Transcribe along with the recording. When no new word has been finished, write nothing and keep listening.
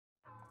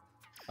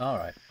All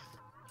right.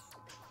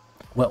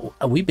 Well,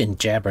 we've been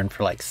jabbering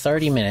for like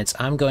 30 minutes.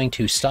 I'm going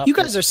to stop. You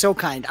guys are so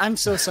kind. I'm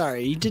so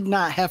sorry. You did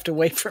not have to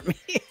wait for me.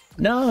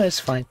 No, it's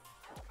fine.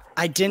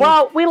 I didn't.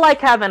 Well, we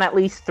like having at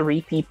least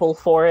 3 people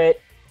for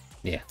it.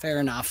 Yeah. Fair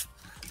enough.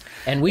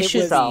 And we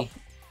should be...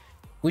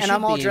 And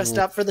I'm all dressed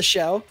up for the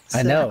show. So.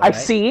 I know, right? I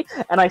see,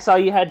 and I saw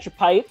you had your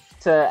pipe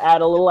to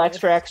add a little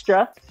extra.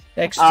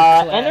 Extra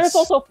and there's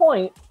also a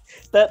point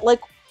that, like,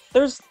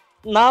 there's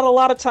not a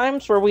lot of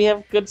times where we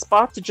have good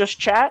spots to just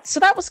chat, so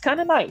that was kind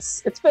of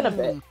nice. It's been a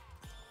bit.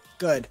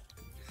 Good.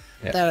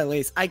 Yeah. That at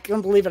least. I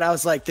couldn't believe it. I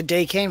was like, the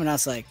day came, and I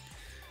was like,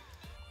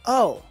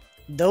 oh,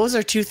 those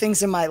are 2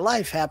 things in my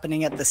life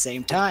happening at the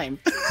same time.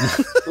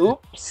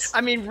 Oops. I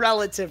mean,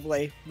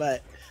 relatively,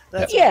 but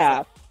that's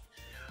yeah.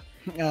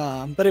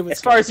 But it was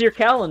as far as your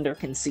calendar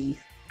can see.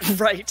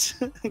 Right.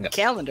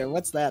 Calendar,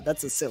 what's that?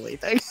 That's a silly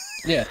thing.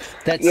 Yeah.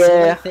 That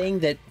silly thing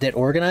that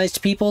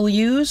organized people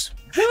use?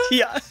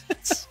 Yeah.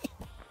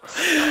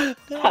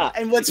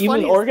 And what's even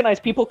funny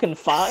organized people can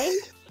find?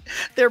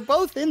 They're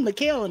both in the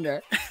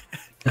calendar.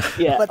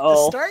 Yeah. But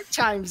the start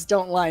times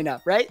don't line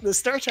up, right? The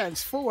start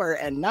time's 4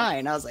 and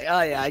 9. I was like,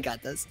 oh yeah, I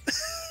got this.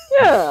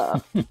 Yeah.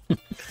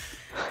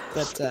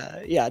 But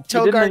yeah,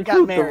 Togard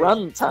got married. The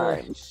run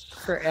times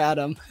for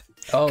Adam.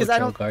 Oh,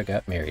 Togard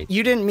got married.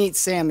 You didn't meet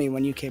Sammy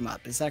when you came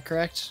up, is that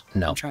correct?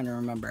 No. I'm trying to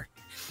remember.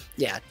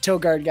 Yeah,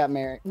 Togard got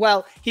married.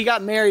 Well, he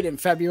got married in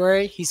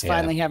February. He's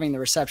finally having the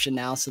reception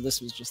now, so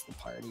this was just the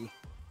party.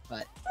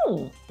 But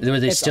were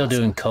they still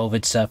doing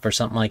COVID stuff or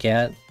something like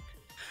that?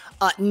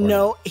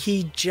 No,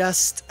 he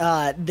just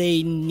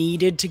they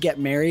needed to get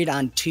married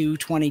on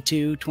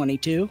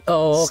 2/22/22.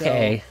 Oh,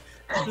 okay.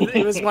 So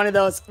it was one of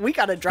those, we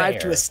got to drive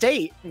to a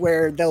state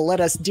where they'll let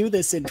us do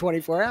this in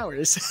 24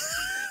 hours.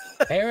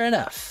 Fair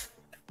enough.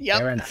 Yep.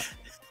 Fair enough.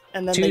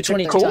 And then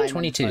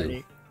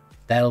 2/22/22.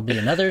 That'll be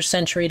another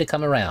century to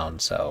come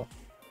around, so.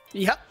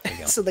 Yep.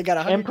 So they got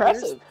 100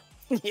 Impressive.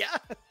 Years. Yeah.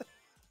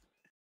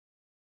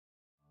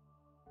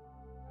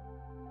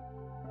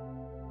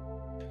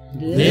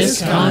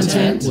 This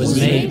content was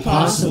made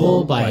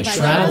possible by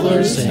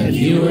travelers and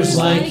viewers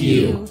like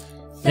you.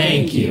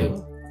 Thank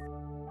you.